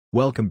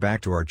Welcome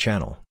back to our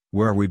channel,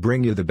 where we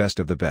bring you the best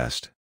of the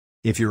best.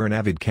 If you're an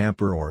avid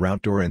camper or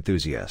outdoor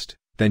enthusiast,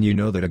 then you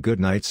know that a good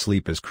night's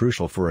sleep is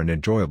crucial for an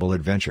enjoyable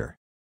adventure.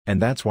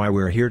 And that's why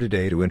we're here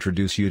today to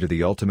introduce you to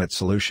the ultimate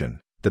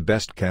solution, the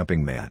best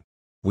camping mat.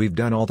 We've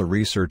done all the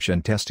research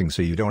and testing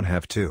so you don't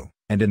have to,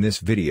 and in this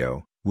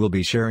video, we'll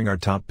be sharing our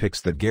top picks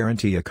that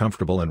guarantee a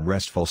comfortable and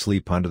restful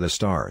sleep under the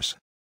stars.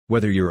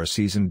 Whether you're a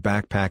seasoned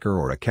backpacker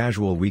or a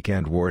casual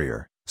weekend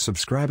warrior,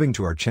 subscribing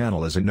to our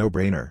channel is a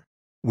no-brainer.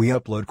 We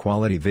upload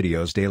quality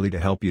videos daily to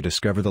help you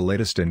discover the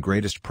latest and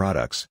greatest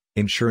products,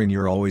 ensuring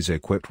you're always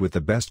equipped with the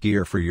best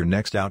gear for your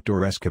next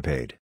outdoor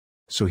escapade.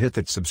 So hit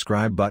that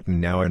subscribe button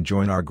now and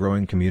join our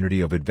growing community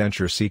of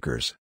adventure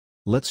seekers.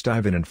 Let's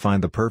dive in and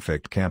find the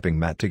perfect camping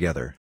mat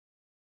together.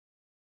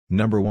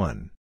 Number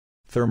 1.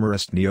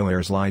 Thermarest Neo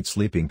Airs Light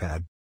Sleeping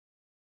Pad.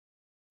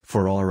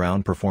 For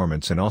all-around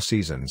performance in all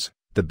seasons,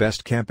 the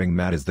best camping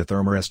mat is the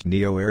Thermarest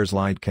Neo Airs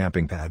Light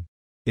Camping Pad.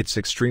 It's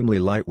extremely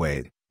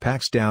lightweight,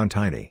 packs down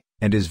tiny,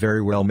 and is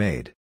very well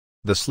made.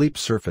 The sleep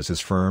surface is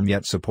firm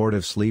yet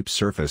supportive sleep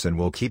surface and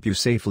will keep you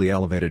safely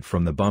elevated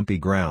from the bumpy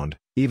ground,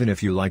 even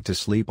if you like to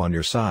sleep on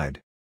your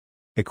side.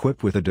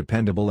 Equipped with a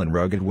dependable and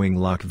rugged wing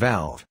lock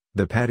valve,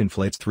 the pad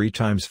inflates 3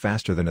 times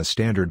faster than a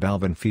standard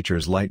valve and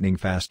features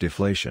lightning-fast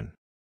deflation.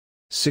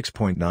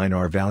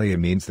 6.9R value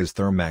means this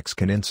Thermax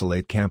can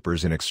insulate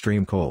campers in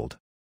extreme cold.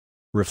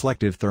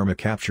 Reflective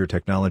thermocapture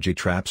technology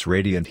traps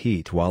radiant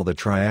heat while the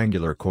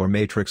triangular core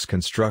matrix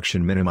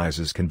construction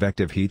minimizes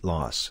convective heat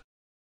loss.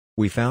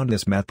 We found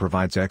this mat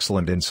provides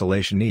excellent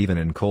insulation even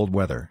in cold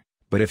weather,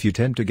 but if you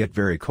tend to get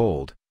very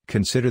cold,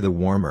 consider the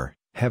warmer,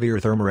 heavier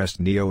Thermarest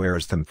Neo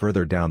Airs them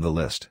further down the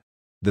list.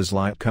 This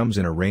light comes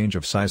in a range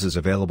of sizes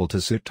available to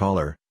suit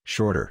taller,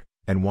 shorter,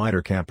 and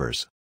wider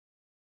campers.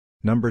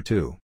 Number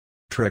 2.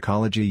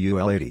 Trekology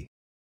UL80.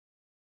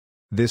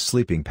 This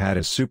sleeping pad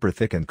is super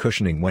thick and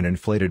cushioning when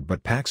inflated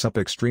but packs up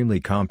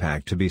extremely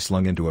compact to be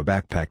slung into a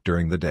backpack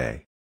during the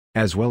day.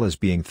 As well as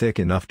being thick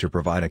enough to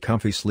provide a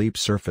comfy sleep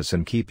surface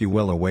and keep you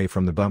well away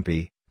from the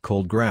bumpy,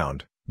 cold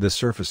ground, the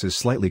surface is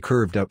slightly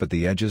curved up at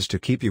the edges to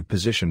keep you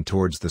positioned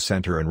towards the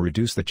center and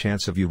reduce the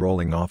chance of you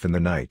rolling off in the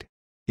night.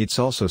 It's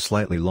also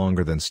slightly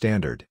longer than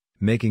standard,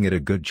 making it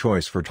a good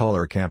choice for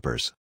taller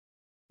campers.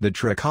 The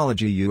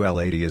Trekology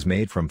UL80 is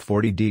made from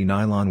 40D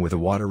nylon with a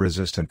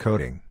water-resistant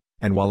coating,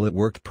 and while it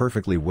worked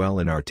perfectly well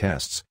in our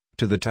tests,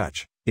 to the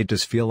touch, it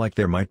does feel like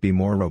there might be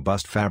more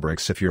robust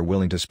fabrics if you're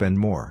willing to spend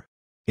more.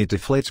 It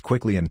deflates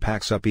quickly and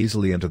packs up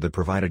easily into the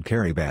provided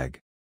carry bag.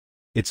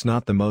 It's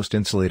not the most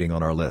insulating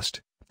on our list,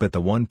 but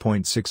the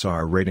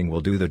 1.6R rating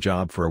will do the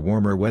job for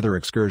warmer weather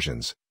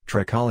excursions.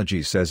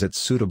 Trekology says it's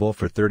suitable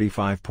for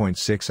 35.6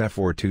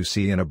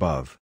 F42C and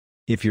above.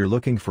 If you're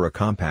looking for a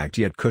compact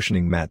yet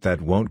cushioning mat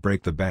that won't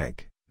break the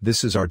bank,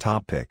 this is our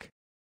top pick.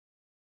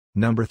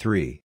 Number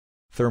 3.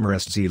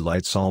 Thermarest Z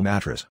Light Sol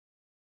Mattress.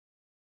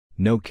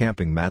 No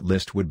camping mat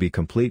list would be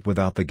complete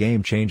without the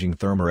game-changing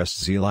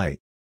Thermarest Z Light.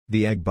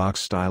 The egg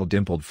box-style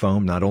dimpled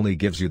foam not only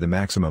gives you the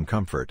maximum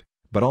comfort,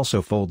 but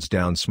also folds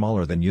down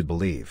smaller than you'd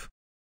believe.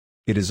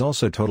 It is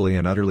also totally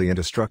and utterly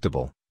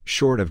indestructible,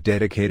 short of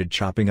dedicated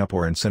chopping up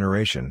or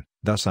incineration,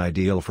 thus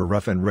ideal for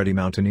rough and ready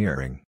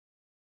mountaineering.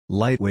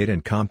 Lightweight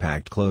and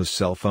compact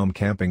closed-cell foam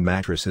camping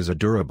mattress is a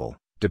durable,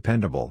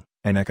 dependable,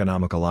 and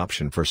economical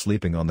option for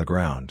sleeping on the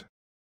ground.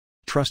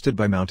 Trusted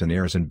by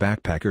mountaineers and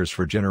backpackers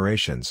for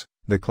generations,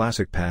 the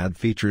classic pad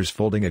features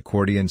folding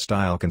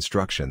accordion-style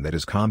construction that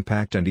is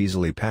compact and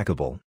easily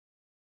packable.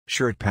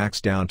 Sure, it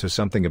packs down to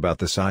something about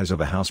the size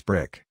of a house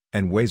brick,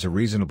 and weighs a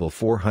reasonable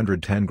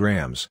 410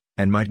 grams,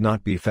 and might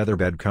not be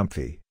featherbed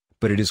comfy,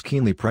 but it is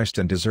keenly priced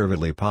and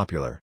deservedly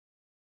popular.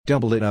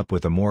 Double it up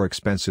with a more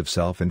expensive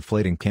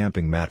self-inflating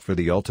camping mat for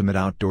the ultimate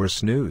outdoor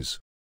snooze.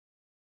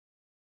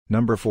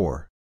 Number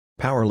 4.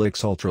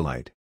 PowerLux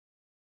Ultralight.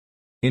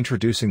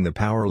 Introducing the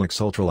PowerLux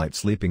Ultralight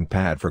Sleeping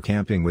Pad for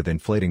camping with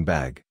inflating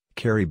bag,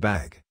 carry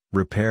bag,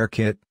 repair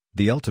kit,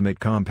 the ultimate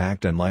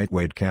compact and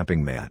lightweight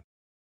camping mat.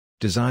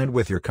 Designed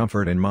with your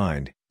comfort in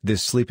mind,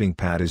 this sleeping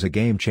pad is a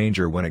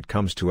game-changer when it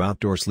comes to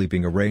outdoor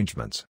sleeping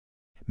arrangements.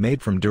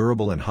 Made from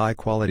durable and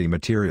high-quality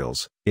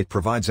materials, it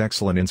provides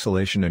excellent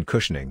insulation and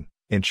cushioning,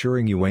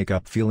 ensuring you wake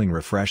up feeling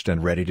refreshed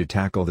and ready to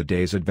tackle the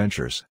day's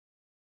adventures.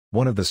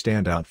 One of the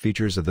standout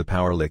features of the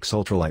PowerLux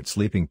Ultralight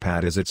Sleeping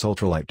Pad is its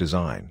ultralight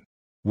design.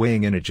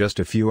 Weighing in at just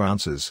a few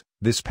ounces,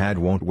 this pad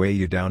won't weigh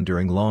you down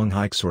during long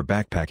hikes or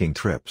backpacking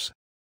trips.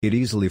 It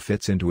easily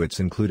fits into its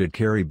included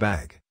carry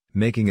bag,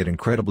 making it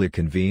incredibly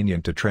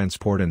convenient to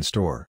transport and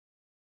store.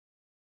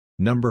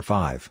 Number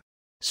 5.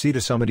 Sea to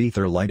Summit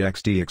Ether Light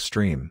XD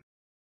Extreme.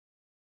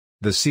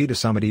 The Sea to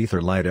Summit Ether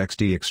Light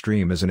XD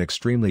Extreme is an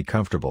extremely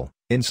comfortable,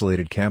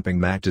 insulated camping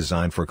mat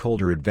designed for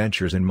colder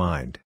adventures in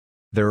mind.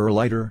 There are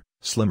lighter,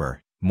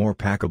 slimmer, more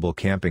packable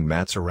camping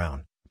mats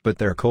around, but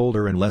they're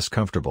colder and less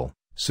comfortable,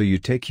 so you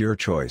take your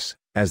choice,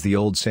 as the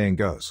old saying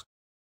goes.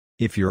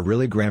 If you're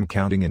really gram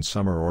counting in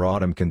summer or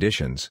autumn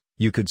conditions,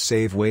 you could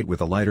save weight with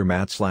a lighter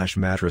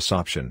mat/mattress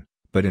option,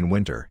 but in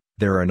winter,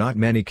 there are not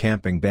many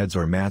camping beds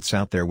or mats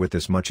out there with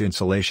this much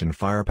insulation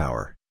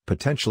firepower,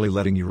 potentially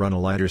letting you run a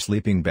lighter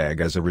sleeping bag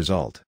as a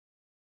result.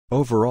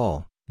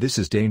 Overall, this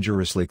is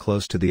dangerously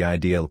close to the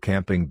ideal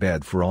camping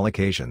bed for all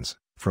occasions,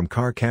 from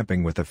car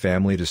camping with a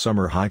family to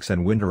summer hikes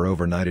and winter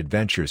overnight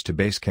adventures to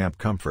base camp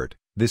comfort.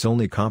 This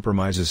only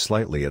compromises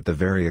slightly at the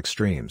very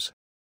extremes.